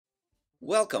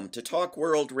Welcome to Talk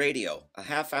World Radio, a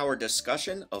half-hour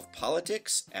discussion of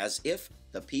politics as if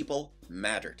the people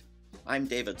mattered. I'm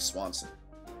David Swanson.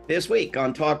 This week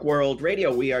on Talk World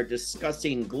Radio, we are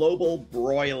discussing global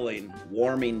broiling.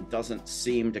 Warming doesn't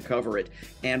seem to cover it,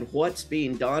 and what's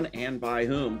being done and by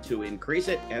whom to increase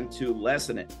it and to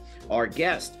lessen it. Our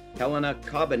guest, Helena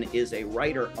Cobban, is a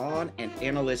writer on and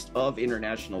analyst of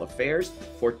international affairs.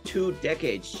 For 2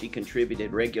 decades, she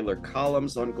contributed regular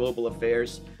columns on global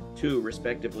affairs to,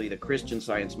 respectively, the Christian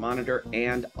Science Monitor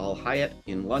and Al-Hayat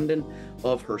in London.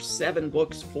 Of her 7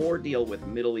 books, 4 deal with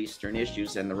Middle Eastern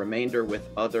issues and the remainder with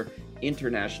other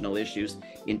international issues.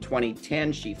 In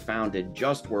 2010, she founded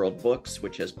Just World Books,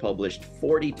 which has published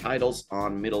 40 titles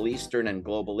on Middle Eastern and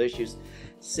global issues.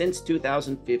 Since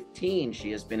 2015,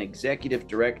 she has been executive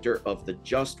director of the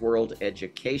Just World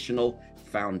Educational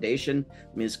Foundation.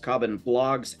 Ms. Cobban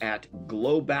blogs at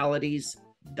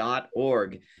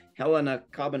globalities.org. Helena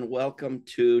Cobban, welcome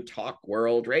to Talk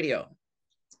World Radio.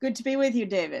 It's good to be with you,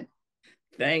 David.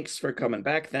 Thanks for coming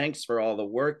back. Thanks for all the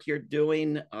work you're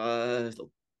doing. It's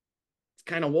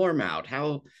kind of warm out.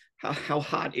 How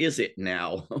hot is it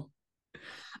now?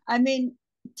 I mean,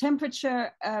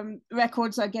 temperature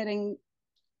records are getting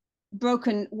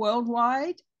broken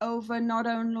worldwide over not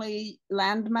only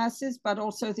land masses, but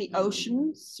also the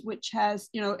oceans, which has,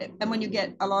 and when you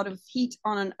get a lot of heat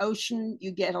on an ocean,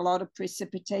 you get a lot of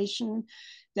precipitation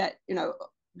that,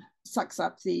 sucks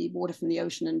up the water from the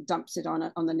ocean and dumps it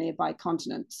on the nearby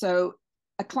continent. So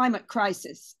a climate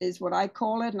crisis is what I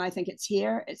call it. And I think it's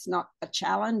here. It's not a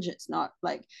challenge. It's not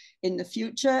like in the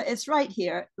future. It's right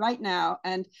here, right now.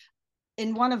 And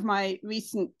in one of my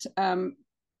recent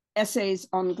essays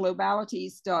on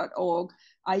globalities.org,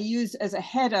 I use as a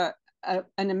header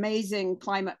an amazing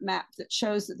climate map that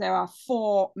shows that there are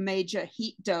 4 major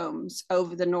heat domes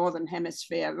over the northern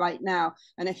hemisphere right now.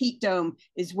 And a heat dome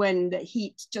is when the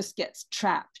heat just gets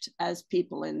trapped, as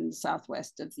people in the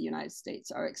southwest of the United States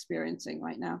are experiencing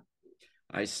right now.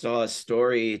 I saw a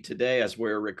story today as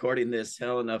we're recording this,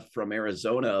 Helena, from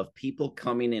Arizona, of people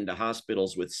coming into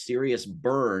hospitals with serious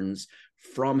burns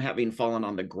from having fallen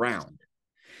on the ground.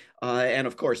 And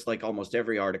of course, like almost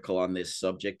every article on this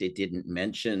subject, it didn't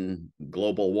mention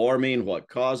global warming, what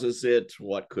causes it,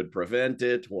 what could prevent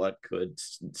it, what could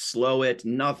slow it,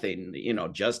 nothing,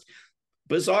 just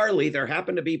bizarrely, there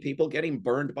happen to be people getting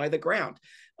burned by the ground.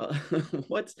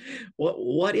 What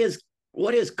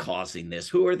is causing this?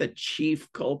 Who are the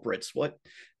chief culprits? What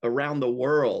around the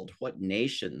world, what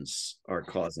nations are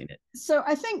causing it? So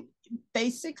I think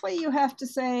basically you have to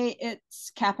say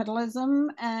it's capitalism,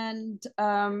 and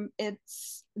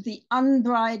it's the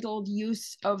unbridled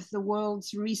use of the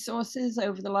world's resources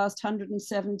over the last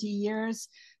 170 years,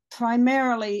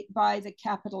 primarily by the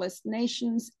capitalist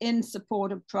nations in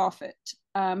support of profit.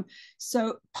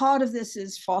 So part of this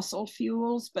is fossil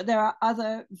fuels, but there are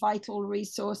other vital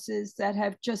resources that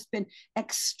have just been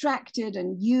extracted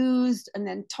and used and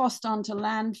then tossed onto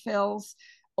landfills,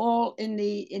 all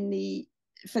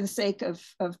for the sake of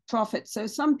profit. So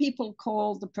some people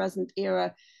call the present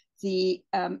era the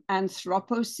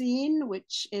Anthropocene,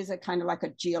 which is a kind of like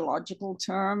a geological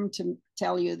term to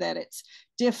tell you that it's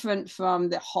different from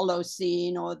the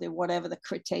Holocene or the whatever, the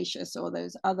Cretaceous or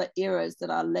those other eras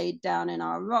that are laid down in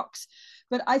our rocks.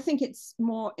 But I think it's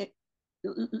more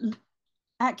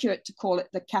accurate to call it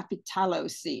the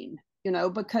Capitalocene,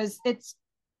 because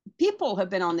people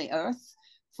have been on the earth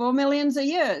for millions of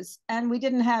years, and we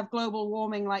didn't have global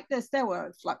warming like this. There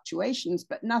were fluctuations,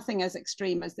 but nothing as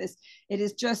extreme as this. It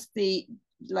is just the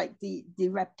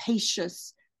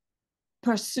rapacious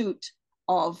pursuit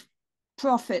of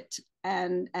profit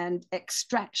and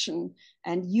extraction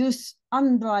and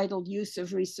unbridled use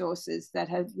of resources that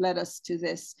have led us to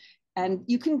this. And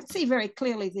you can see very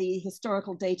clearly the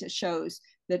historical data shows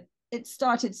that it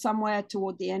started somewhere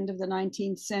toward the end of the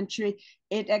 19th century.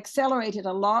 It accelerated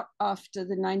a lot after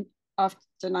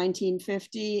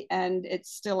 1950, and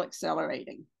it's still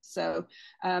accelerating. So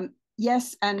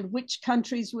yes, and which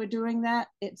countries were doing that?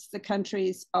 It's the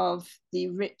countries of the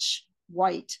rich,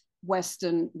 white,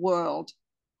 Western world,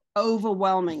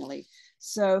 overwhelmingly.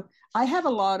 So I have a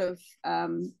lot of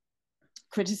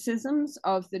criticisms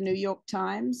of the New York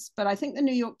Times, but I think the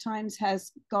New York Times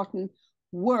has gotten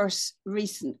worse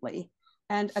recently.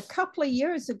 And a couple of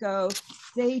years ago,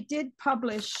 they did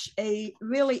publish a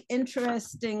really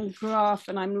interesting graph,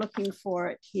 and I'm looking for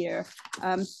it here,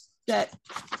 that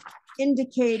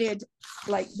indicated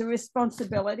like the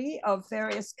responsibility of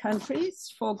various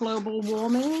countries for global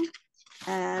warming.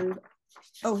 And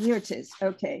oh, here it is.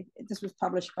 Okay, this was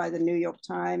published by the New York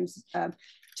Times 2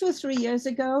 or 3 years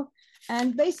ago.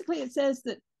 And basically it says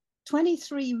that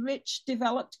 23 rich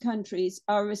developed countries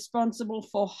are responsible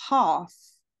for half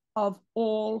of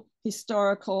all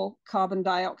historical carbon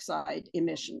dioxide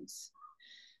emissions,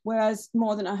 whereas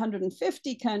more than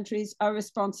 150 countries are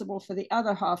responsible for the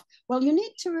other half. Well, you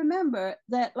need to remember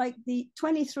that like the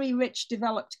 23 rich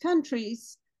developed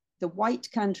countries, the white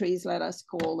countries, let us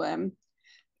call them,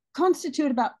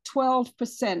 constitute about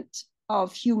 12%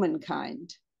 of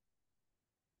humankind.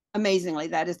 Amazingly,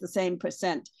 that is the same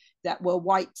percent that were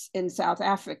whites in South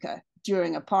Africa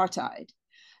during apartheid.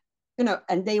 You know,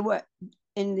 and they were,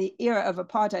 in the era of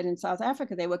apartheid in South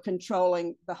Africa, they were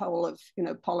controlling the whole of, you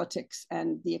know, politics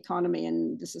and the economy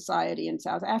and the society in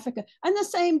South Africa. And the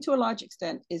same, to a large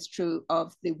extent, is true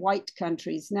of the white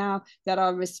countries now that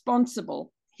are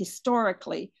responsible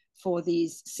historically for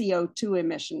these CO2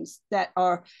 emissions that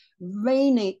are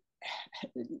raining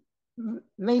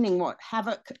what?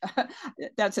 Havoc.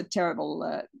 That's a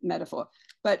terrible metaphor.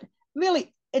 But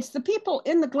really, it's the people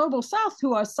in the global south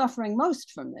who are suffering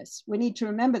most from this. We need to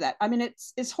remember that. I mean,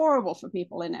 it's horrible for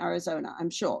people in Arizona,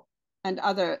 I'm sure, and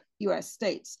other US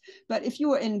states. But if you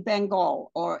were in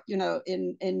Bengal or, you know,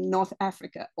 in North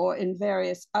Africa or in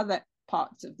various other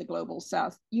parts of the global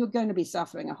south, you're going to be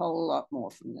suffering a whole lot more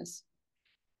from this.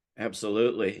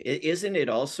 Absolutely. Isn't it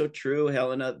also true,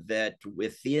 Helena, that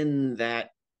within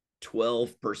that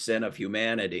 12% of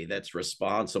humanity that's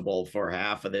responsible for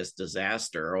half of this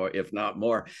disaster, or if not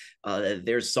more,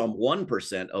 there's some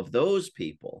 1% of those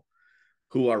people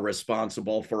who are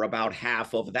responsible for about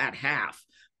half of that half?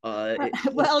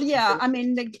 Well, yeah, I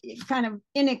mean, the kind of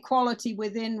inequality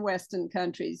within Western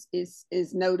countries is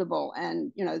notable.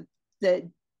 And, you know,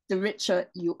 the richer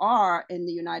you are in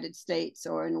the United States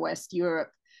or in West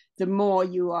Europe, the more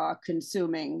you are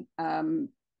consuming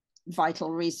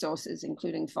vital resources,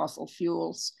 including fossil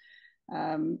fuels.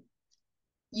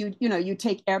 You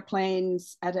take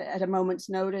airplanes at a moment's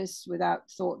notice without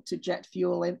thought to jet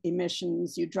fuel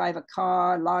emissions. You drive a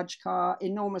car, large car,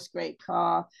 enormous great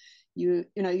car. You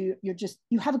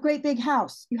have a great big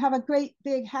house. You have a great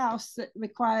big house that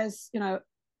requires, you know,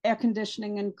 air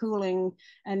conditioning and cooling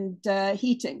and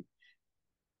heating.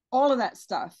 All of that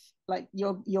stuff, like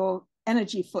your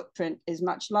energy footprint is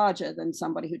much larger than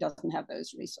somebody who doesn't have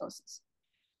those resources.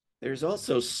 There's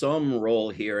also some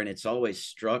role here, and it's always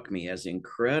struck me as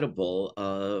incredible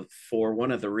for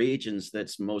one of the regions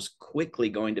that's most quickly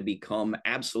going to become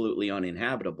absolutely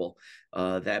uninhabitable,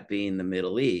 that being the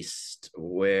Middle East,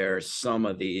 where some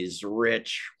of these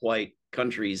rich white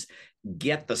countries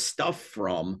get the stuff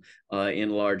from, in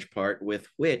large part, with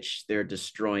which they're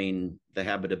destroying the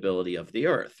habitability of the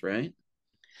earth, right?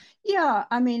 Yeah,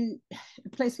 I mean, a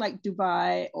place like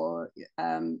Dubai or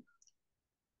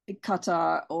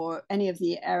Qatar or any of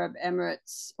the Arab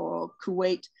Emirates or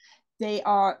Kuwait, they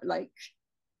are like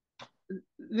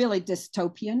really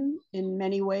dystopian in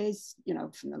many ways, you know,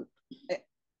 from the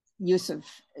use of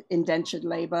indentured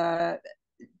labor,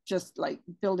 just like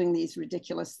building these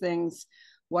ridiculous things,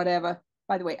 whatever.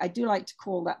 By the way, I do like to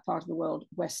call that part of the world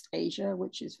West Asia,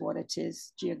 which is what it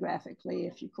is geographically.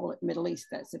 If you call it Middle East,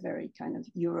 that's a very kind of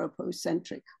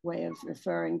Europocentric way of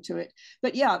referring to it.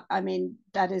 But yeah, I mean,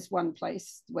 that is one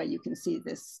place where you can see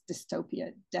this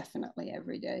dystopia definitely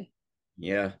every day.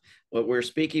 Yeah. Well, we're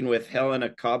speaking with Helena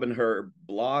Cobban. Her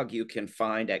blog you can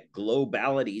find at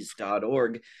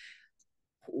globalities.org.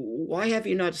 Why have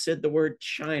you not said the word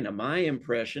China? My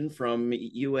impression from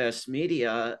US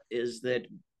media is that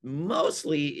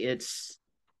mostly it's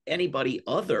anybody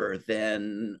other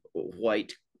than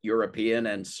white European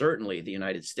and certainly the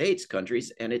United States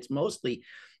countries, and it's mostly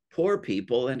poor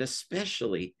people and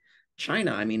especially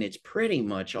China. I mean, it's pretty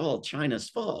much all China's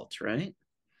fault, right?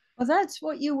 Well, that's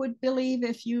what you would believe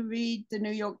if you read the New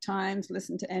York Times,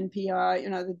 listen to NPR, you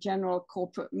know, the general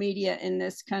corporate media in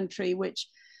this country, which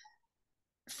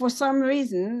for some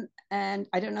reason, and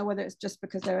I don't know whether it's just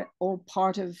because they're all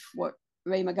part of what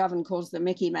Ray McGovern calls the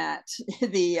Mickey Mat,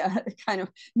 the kind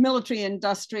of military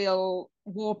industrial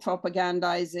war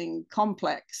propagandizing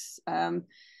complex.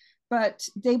 But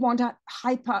they want to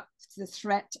hype up the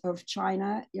threat of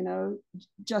China, you know,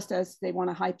 just as they want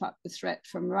to hype up the threat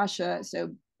from Russia. So,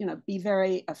 you know, be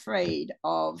very afraid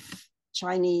of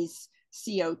Chinese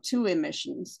CO2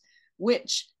 emissions,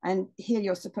 which, and here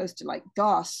you're supposed to like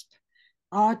gasp,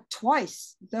 are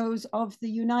twice those of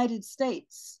the United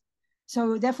States.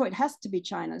 So therefore it has to be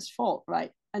China's fault,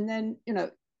 right? And then, you know,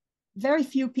 very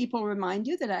few people remind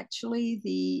you that actually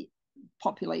the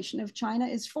population of China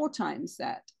is 4 times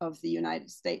that of the United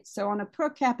States. So on a per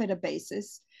capita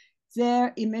basis,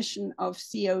 their emission of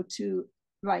CO2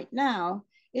 right now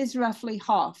is roughly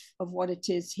half of what it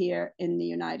is here in the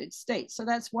United States. So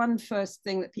that's one first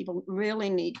thing that people really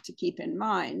need to keep in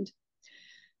mind.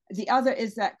 The other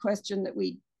is that question that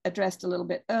we addressed a little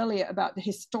bit earlier about the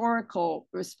historical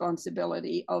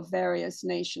responsibility of various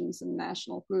nations and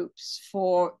national groups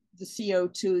for the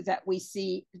CO2 that we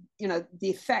see, you know, the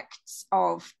effects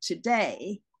of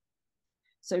today.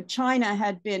 So China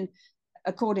had been,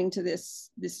 according to this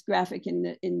graphic in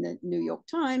the New York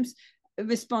Times,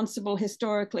 responsible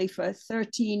historically for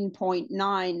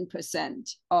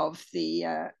 13.9% of the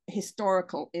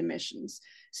historical emissions.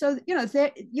 So, you know,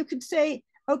 you could say,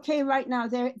 okay, right now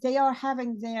they are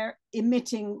having their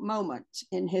emitting moment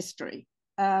in history.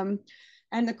 And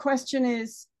the question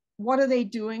is, what are they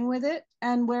doing with it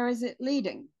and where is it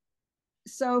leading?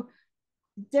 So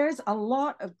there's a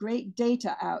lot of great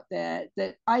data out there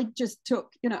that I just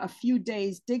took, you know, a few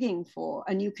days digging for,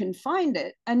 and you can find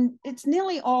it. And it's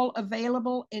nearly all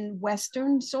available in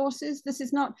Western sources. This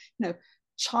is not, you know,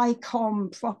 Chi-Com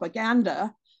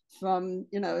propaganda from,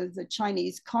 you know, the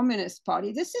Chinese Communist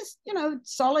Party. This is, you know,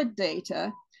 solid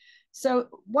data. So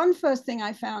one first thing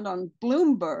I found on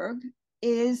Bloomberg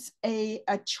is a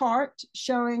chart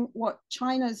showing what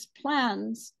China's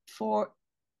plans for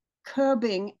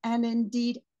curbing and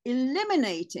indeed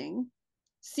eliminating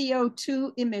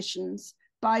CO2 emissions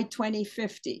by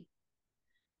 2050.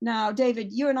 Now,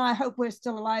 David, you and I hope we're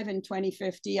still alive in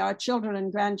 2050. Our children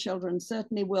and grandchildren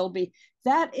certainly will be.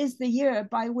 That is the year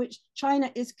by which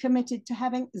China is committed to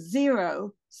having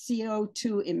zero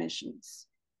CO2 emissions.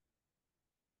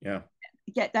 Yeah.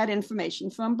 Get that information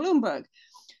from Bloomberg.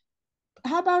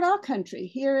 How about our country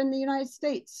here in the United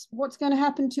States? What's going to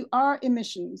happen to our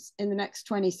emissions in the next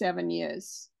 27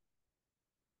 years?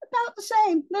 About the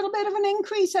same, little bit of an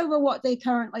increase over what they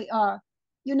currently are,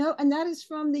 you know, and that is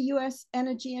from the US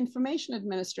Energy Information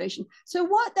Administration. So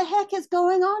what the heck is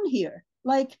going on here?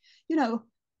 Like, you know,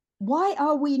 why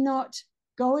are we not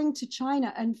going to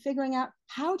China and figuring out,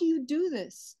 how do you do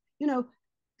this? You know,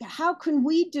 how can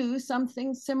we do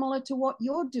something similar to what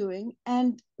you're doing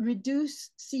and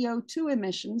reduce CO2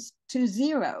 emissions to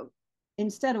zero?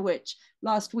 Instead of which,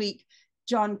 last week,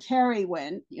 John Kerry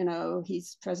went, you know,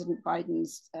 he's President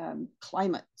Biden's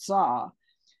climate czar,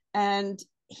 and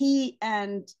he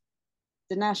and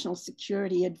the National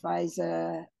Security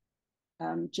Advisor,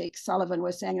 Jake Sullivan,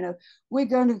 were saying, you know, we're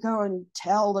going to go and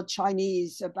tell the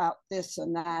Chinese about this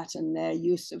and that and their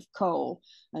use of coal.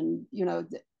 And, you know,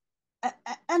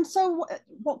 and so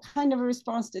what kind of a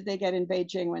response did they get in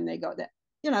Beijing when they got there?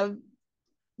 You know,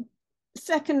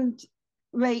 second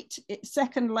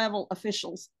level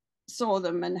officials saw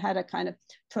them and had a kind of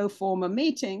pro forma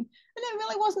meeting. And there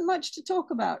really wasn't much to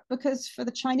talk about, because for the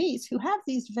Chinese, who have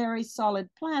these very solid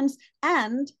plans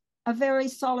and a very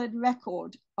solid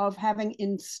record of having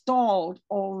installed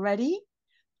already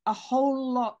a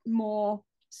whole lot more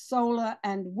solar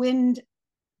and wind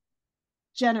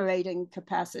generating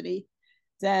capacity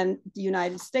than the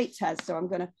United States has. So I'm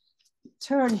going to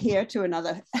turn here to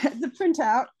another, the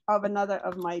printout of another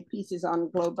of my pieces on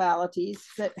globalities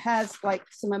that has like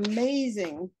some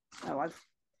amazing,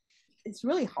 it's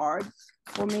really hard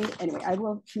for me. Anyway, I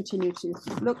will continue to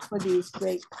look for these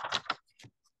great,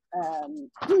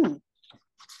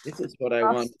 this is what I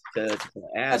want to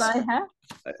ask. I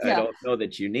don't know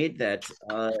that you need that.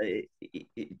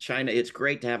 China, it's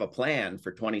great to have a plan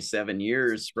for 27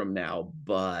 years from now,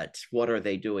 but what are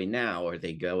they doing now? Are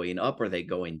they going up? Are they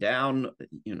going down?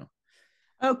 You know.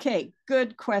 Okay,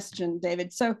 good question,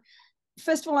 David. So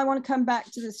first of all, I want to come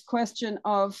back to this question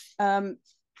of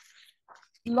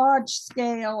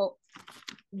large-scale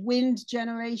wind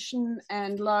generation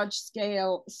and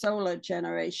large-scale solar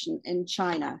generation in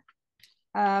China.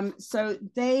 So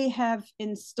they have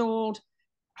installed,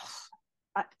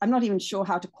 I'm not even sure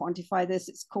how to quantify this,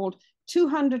 it's called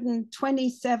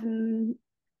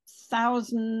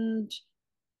 227,000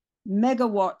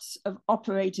 megawatts of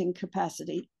operating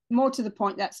capacity. More to the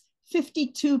point, that's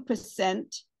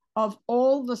 52% of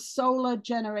all the solar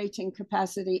generating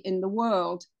capacity in the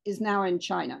world is now in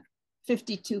China,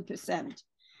 52%.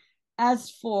 As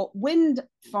for wind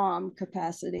farm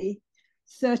capacity,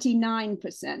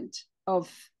 39%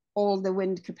 of all the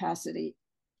wind capacity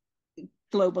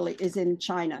globally is in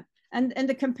China. And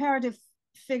the comparative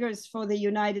figures for the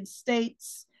United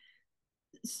States,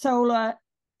 solar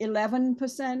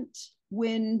 11%,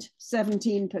 wind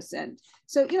 17%.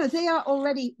 So, you know, they are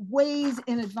already ways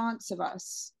in advance of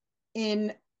us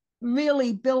in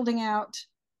really building out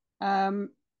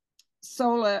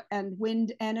solar and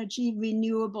wind energy,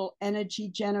 renewable energy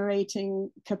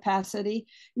generating capacity.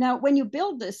 Now, when you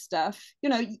build this stuff, you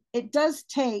know, it does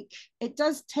take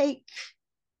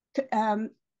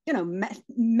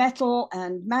metal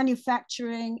and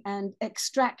manufacturing and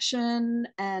extraction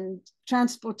and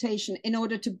transportation in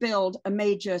order to build a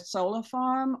major solar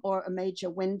farm or a major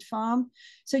wind farm.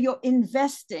 So you're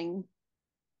investing,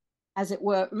 as it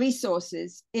were,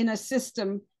 resources in a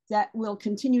system that will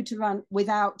continue to run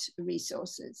without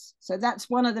resources. So that's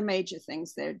one of the major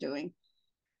things they're doing.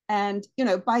 And,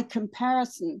 by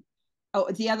comparison,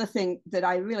 the other thing that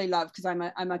I really love, because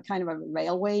I'm a kind of a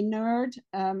railway nerd.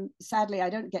 Sadly, I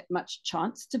don't get much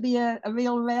chance to be a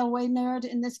real railway nerd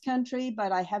in this country,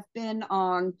 but I have been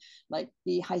on like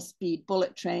the high-speed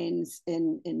bullet trains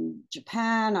in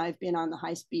Japan. I've been on the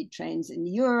high-speed trains in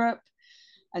Europe.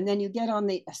 And then you get on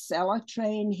the Acela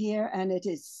train here, and it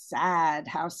is sad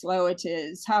how slow it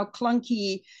is, how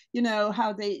clunky,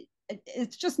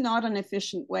 it's just not an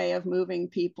efficient way of moving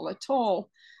people at all.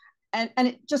 And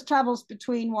it just travels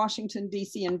between Washington,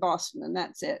 D.C. and Boston, and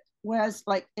that's it. Whereas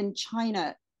like in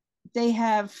China, they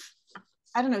have,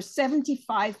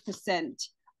 75%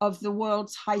 of the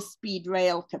world's high-speed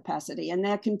rail capacity, and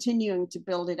they're continuing to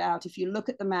build it out. If you look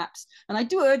at the maps, and I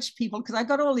do urge people, because I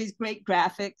got all these great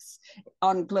graphics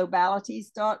on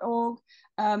globalities.org,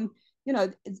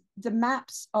 the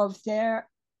maps of their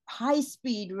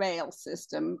high-speed rail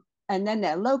system, and then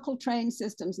their local train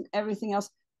systems and everything else.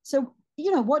 So,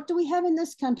 what do we have in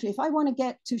this country? If I want to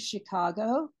get to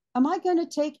Chicago, am I going to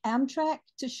take Amtrak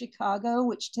to Chicago,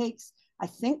 which takes, I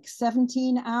think,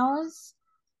 17 hours?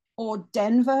 Or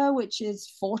Denver, which is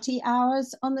 40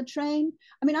 hours on the train.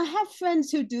 I mean, I have friends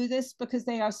who do this because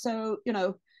they are so,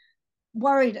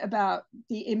 worried about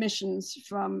the emissions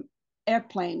from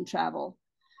airplane travel.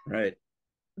 Right.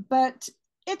 But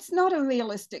it's not a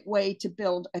realistic way to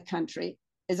build a country,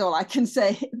 is all I can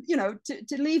say.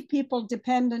 To leave people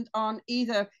dependent on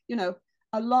either,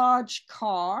 a large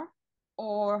car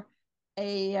or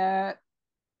an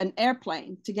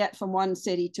airplane to get from one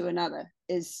city to another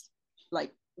is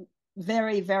like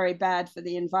very, very bad for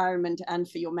the environment and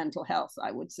for your mental health, I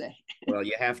would say. Well,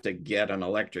 you have to get an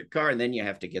electric car, and then you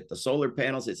have to get the solar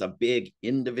panels. It's a big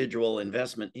individual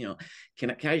investment.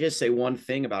 Can I just say one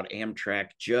thing about Amtrak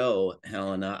Joe,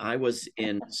 Helena? I was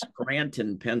in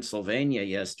Scranton, Pennsylvania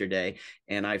yesterday,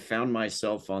 and I found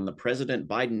myself on the President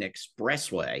Biden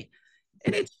Expressway,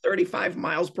 and it's 35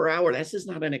 miles per hour. This is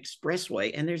not an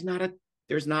expressway, and there's not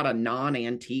a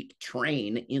non-antique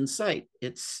train in sight.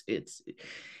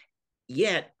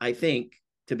 Yet, I think,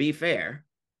 to be fair,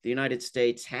 the United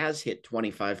States has hit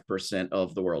 25%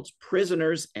 of the world's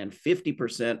prisoners and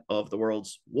 50% of the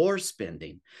world's war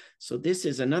spending. So this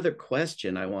is another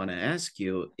question I want to ask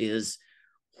you is,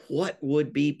 what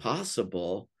would be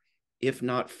possible if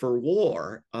not for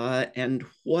war? And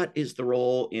what is the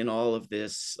role in all of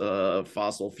this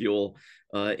fossil fuel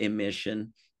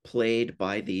emission played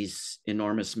by these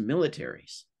enormous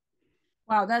militaries?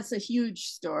 Wow, that's a huge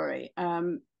story.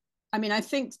 I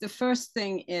think the first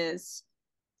thing is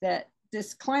that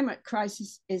this climate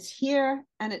crisis is here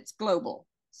and it's global.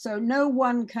 So no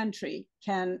one country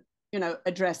can,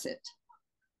 address it.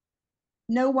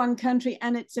 No one country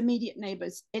and its immediate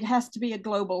neighbors. It has to be a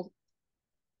global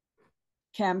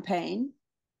campaign.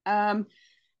 And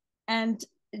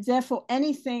therefore,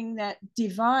 anything that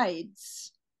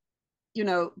divides,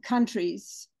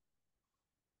 countries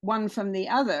one from the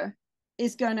other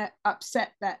is going to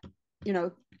upset that,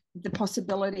 the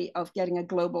possibility of getting a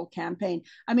global campaign.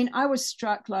 I was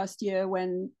struck last year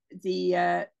when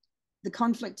the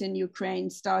conflict in Ukraine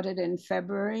started in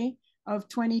February of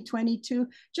 2022.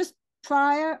 Just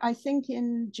prior, I think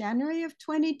in January of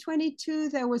 2022,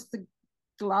 there was the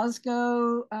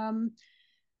Glasgow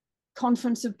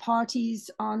Conference of Parties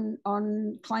on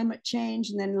climate change.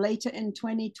 And then later in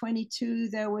 2022,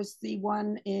 there was the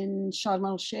one in Sharm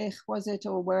el-Sheikh, was it,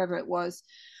 or wherever it was.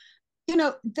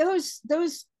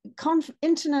 Those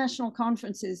international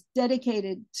conferences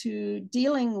dedicated to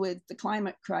dealing with the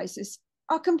climate crisis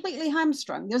are completely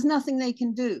hamstrung. There's nothing they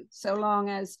can do so long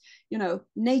as,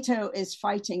 NATO is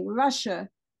fighting Russia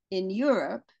in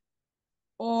Europe,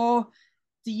 or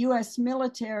the US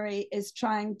military is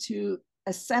trying to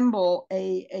assemble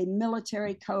a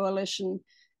military coalition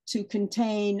to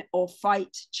contain or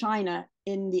fight China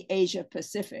in the Asia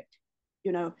Pacific.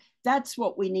 That's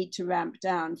what we need to ramp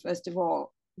down, first of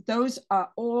all. Those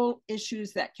are all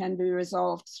issues that can be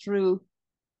resolved through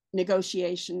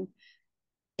negotiation.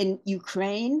 In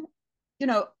Ukraine,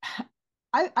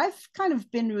 I've kind of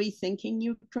been rethinking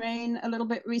Ukraine a little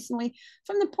bit recently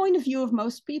from the point of view of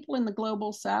most people in the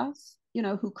global South,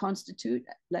 who constitute,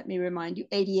 let me remind you,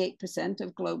 88%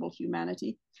 of global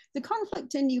humanity. The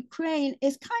conflict in Ukraine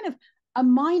is kind of a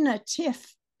minor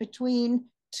tiff between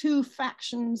two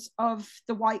factions of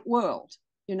the white world,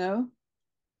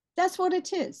 That's what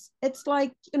it is. It's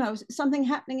like, something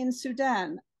happening in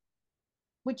Sudan,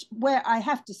 where I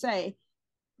have to say,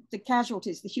 the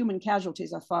human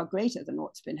casualties are far greater than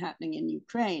what's been happening in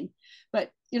Ukraine.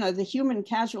 But, the human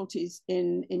casualties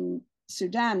in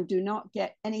Sudan do not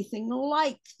get anything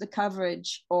like the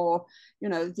coverage or,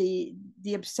 the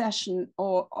obsession,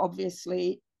 or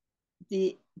obviously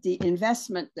the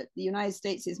investment that the United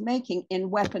States is making in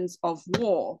weapons of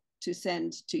war to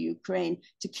send to Ukraine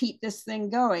to keep this thing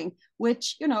going,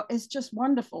 which, is just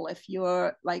wonderful if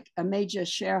you're like a major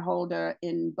shareholder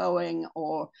in Boeing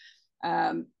or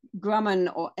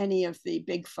Grumman or any of the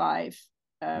big five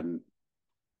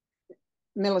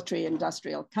military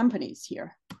industrial companies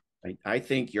here. I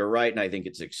think you're right, and I think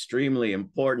it's extremely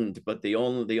important. But the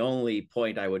only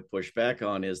point I would push back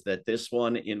on is that this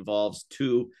one involves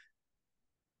two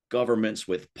governments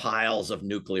with piles of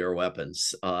nuclear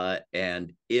weapons.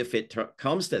 And if it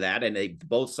comes to that, and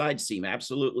both sides seem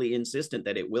absolutely insistent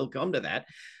that it will come to that,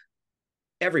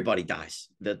 everybody dies,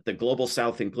 the global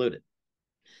South included.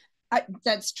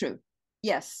 That's true.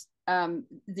 Yes.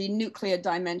 The nuclear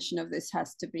dimension of this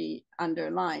has to be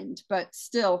underlined, but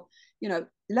still,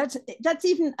 that's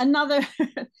even another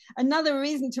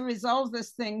reason to resolve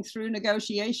this thing through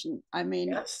negotiation. I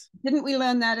mean, yes. Didn't we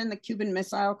learn that in the Cuban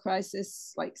Missile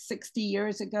Crisis like 60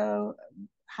 years ago?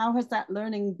 How has that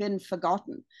learning been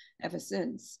forgotten ever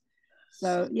since?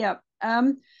 So, yeah.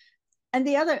 And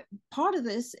the other part of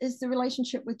this is the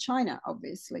relationship with China,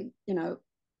 obviously,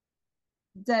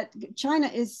 that China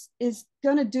is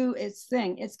going to do its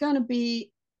thing. It's going to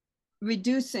be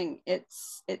reducing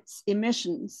its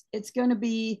emissions. It's going to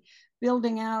be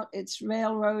building out its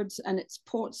railroads and its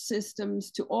port systems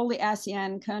to all the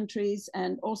ASEAN countries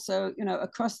and also,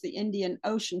 across the Indian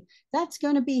Ocean. That's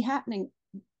going to be happening.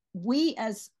 We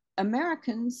as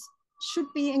Americans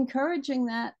should be encouraging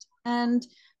that and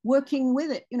working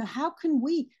with it. How can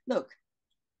we look?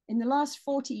 In the last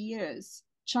 40 years,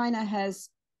 China has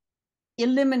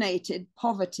eliminated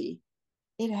poverty.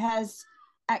 It has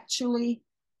actually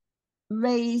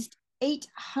raised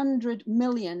 800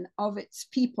 million of its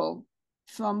people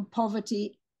from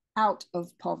poverty out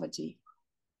of poverty.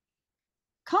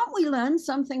 Can't we learn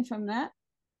something from that?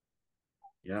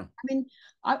 Yeah. I mean,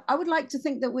 I would like to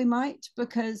think that we might,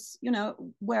 because,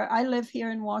 where I live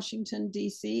here in Washington,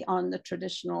 D.C., on the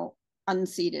traditional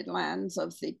unceded lands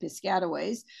of the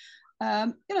Piscataways,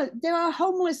 there are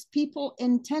homeless people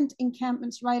in tent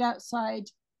encampments right outside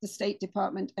the State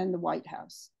Department and the White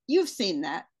House. You've seen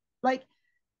that. Like,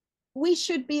 we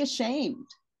should be ashamed.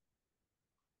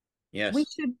 Yes. We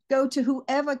should go to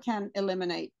whoever can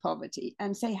eliminate poverty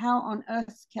and say, how on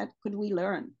earth could we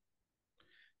learn?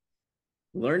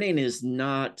 Learning is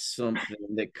not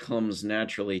something that comes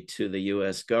naturally to the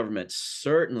U.S. government,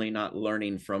 certainly not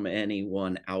learning from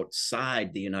anyone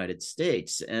outside the United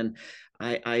States. And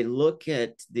I look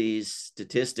at these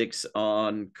statistics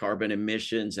on carbon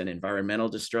emissions and environmental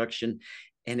destruction,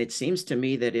 and it seems to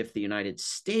me that if the United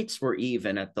States were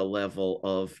even at the level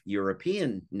of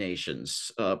European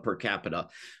nations per capita,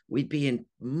 we'd be in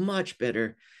much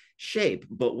better shape.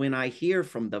 But when I hear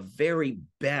from the very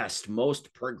best,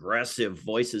 most progressive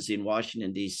voices in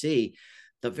Washington, D.C.,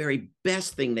 the very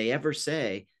best thing they ever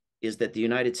say is that the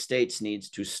United States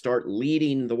needs to start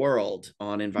leading the world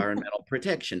on environmental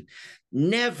protection.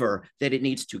 Never that it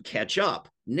needs to catch up,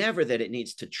 never that it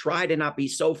needs to try to not be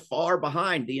so far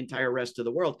behind the entire rest of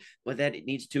the world, but that it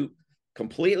needs to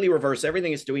completely reverse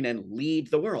everything it's doing and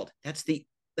lead the world. That's the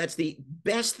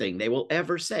best thing they will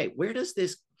ever say. Where does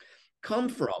this come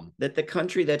from, that the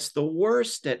country that's the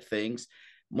worst at things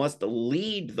must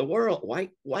lead the world?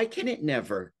 Why can it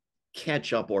never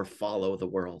catch up or follow the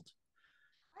world?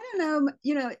 I don't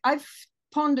know. I've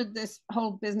pondered this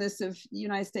whole business of the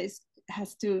United States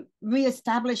has to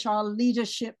reestablish our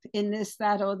leadership in this,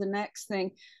 that, or the next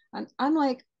thing. And I'm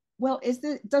like, well,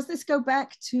 does this go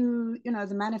back to,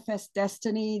 the manifest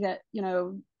destiny that,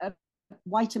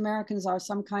 white Americans are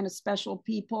some kind of special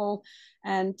people,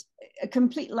 and a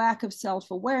complete lack of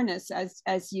self-awareness,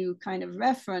 as you kind of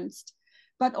referenced.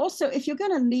 But also, if you're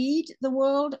going to lead the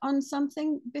world on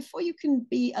something, before you can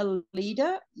be a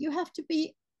leader, you have to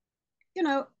be,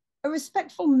 a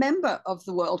respectful member of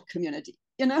the world community.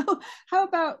 How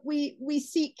about we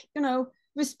seek,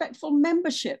 respectful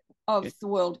membership of the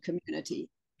world community?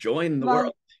 Join the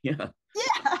world. Yeah.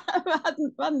 Yeah,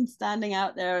 rather than standing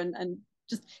out there and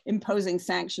just imposing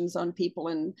sanctions on people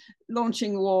and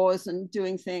launching wars and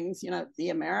doing things, the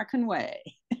American way.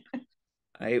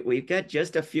 We've got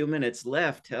just a few minutes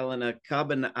left. Helena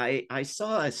Cobban, I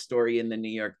saw a story in the New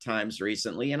York Times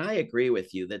recently, and I agree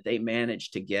with you that they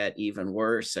managed to get even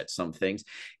worse at some things.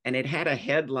 And it had a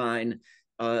headline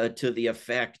to the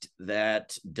effect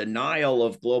that denial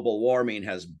of global warming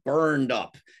has burned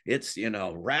up. It's,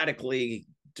 radically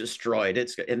destroyed.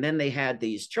 And then they had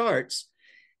these charts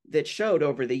that showed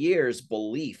over the years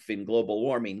belief in global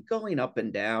warming going up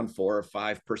and down 4 or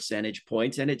 5 percentage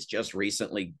points. And it's just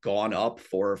recently gone up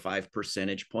 4 or 5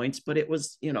 percentage points, but it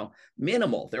was,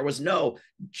 minimal. There was no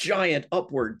giant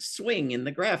upward swing in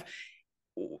the graph.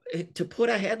 To put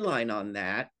a headline on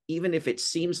that, even if it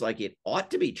seems like it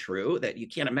ought to be true, that you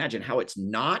can't imagine how it's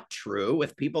not true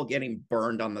with people getting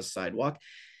burned on the sidewalk,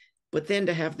 but then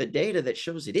to have the data that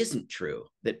shows it isn't true,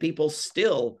 that people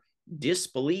still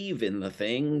disbelieve in the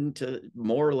thing to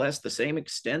more or less the same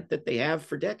extent that they have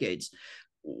for decades.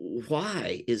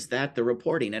 Why is that the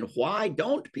reporting? And why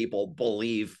don't people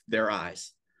believe their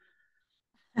eyes?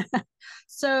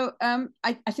 So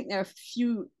I think there are a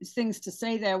few things to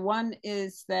say there. One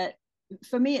is that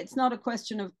for me, it's not a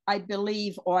question of I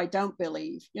believe or I don't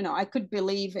believe. I could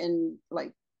believe in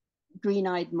like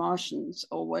green-eyed Martians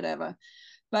or whatever,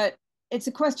 but it's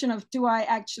a question of, do I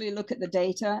actually look at the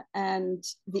data and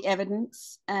the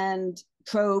evidence and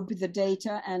probe the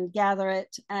data and gather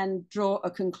it and draw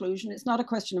a conclusion? It's not a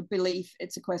question of belief.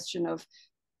 It's a question of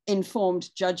informed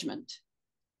judgment.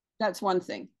 That's one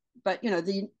thing. But,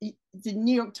 the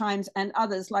New York Times and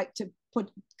others like to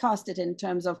cast it in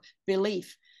terms of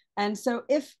belief. And so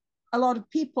if a lot of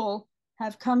people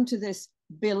have come to this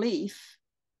belief,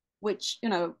 which,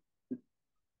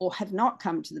 or have not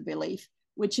come to the belief,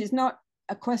 which is not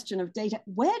a question of data,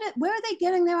 where are they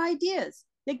getting their ideas?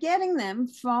 They're getting them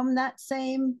from that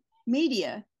same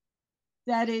media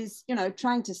that is,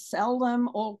 trying to sell them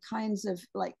all kinds of,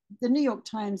 like, the New York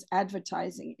Times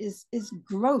advertising is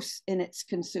gross in its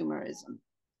consumerism.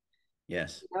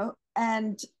 Yes.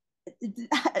 And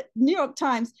New York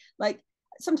Times, like,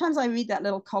 sometimes I read that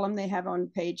little column they have on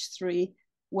page 3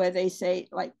 where they say,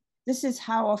 like, this is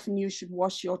how often you should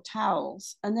wash your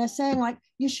towels. And they're saying, like,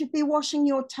 you should be washing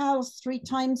your towels 3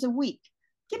 times a week.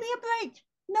 Give me a break.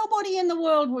 Nobody in the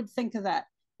world would think of that.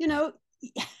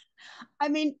 I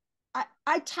mean,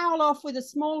 I towel off with a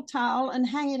small towel and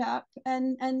hang it up.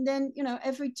 And then,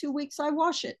 every 2 weeks I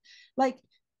wash it. Like,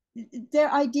 their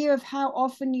idea of how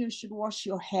often you should wash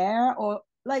your hair, or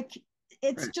like,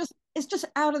 it's right. It's just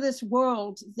out of this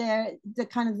world. They're the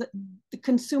kind of the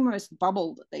consumerist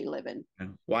bubble that they live in.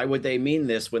 Why would they mean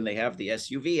this when they have the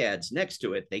SUV ads next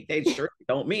to it? They certainly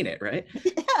don't mean it, right?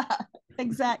 Yeah,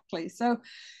 exactly. So,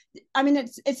 I mean,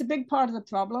 it's a big part of the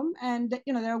problem. And,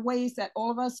 there are ways that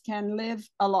all of us can live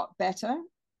a lot better.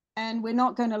 And we're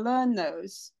not going to learn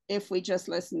those if we just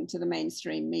listen to the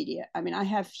mainstream media. I mean, I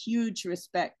have huge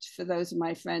respect for those of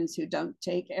my friends who don't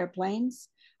take airplanes.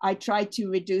 I try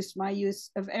to reduce my use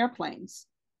of airplanes.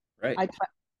 Right. I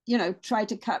try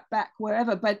to cut back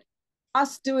wherever, but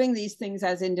us doing these things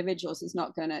as individuals is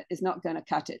not gonna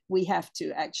cut it. We have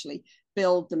to actually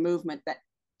build the movement that,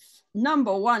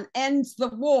 number one, ends the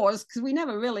wars, because we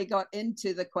never really got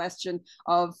into the question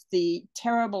of the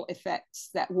terrible effects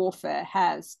that warfare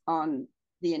has on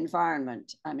the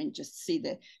environment. I mean, just see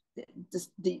the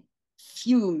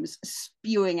fumes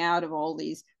spewing out of all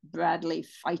these Bradley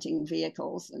fighting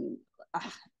vehicles, and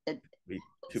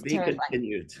to be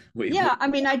continued. I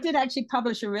mean, I did actually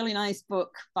publish a really nice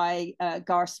book by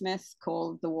Gar Smith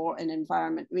called The War and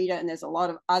Environment Reader, and there's a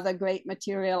lot of other great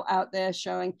material out there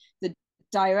showing the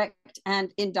direct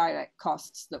and indirect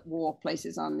costs that war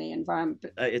places on the environment.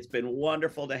 It's been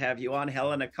wonderful to have you on,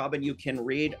 Helena Cobban. You can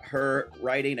read her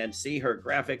writing and see her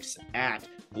graphics at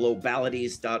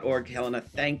globalities.org. Helena,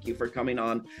 thank you for coming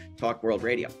on Talk World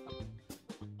Radio.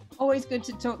 Always good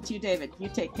to talk to you, David. You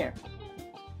take care.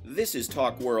 This is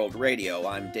Talk World Radio.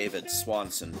 I'm David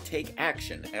Swanson. Take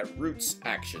action at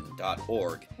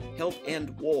rootsaction.org. Help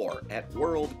end war at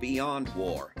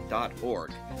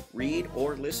worldbeyondwar.org. Read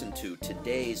or listen to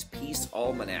today's Peace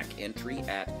Almanac entry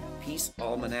at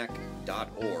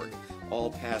peacealmanac.org.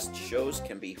 All past shows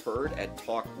can be heard at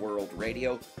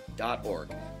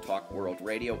talkworldradio.org. Talk World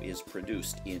Radio is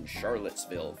produced in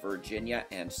Charlottesville, Virginia,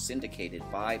 and syndicated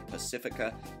by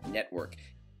Pacifica Network.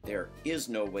 There is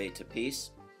no way to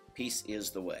peace. Peace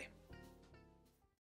is the way.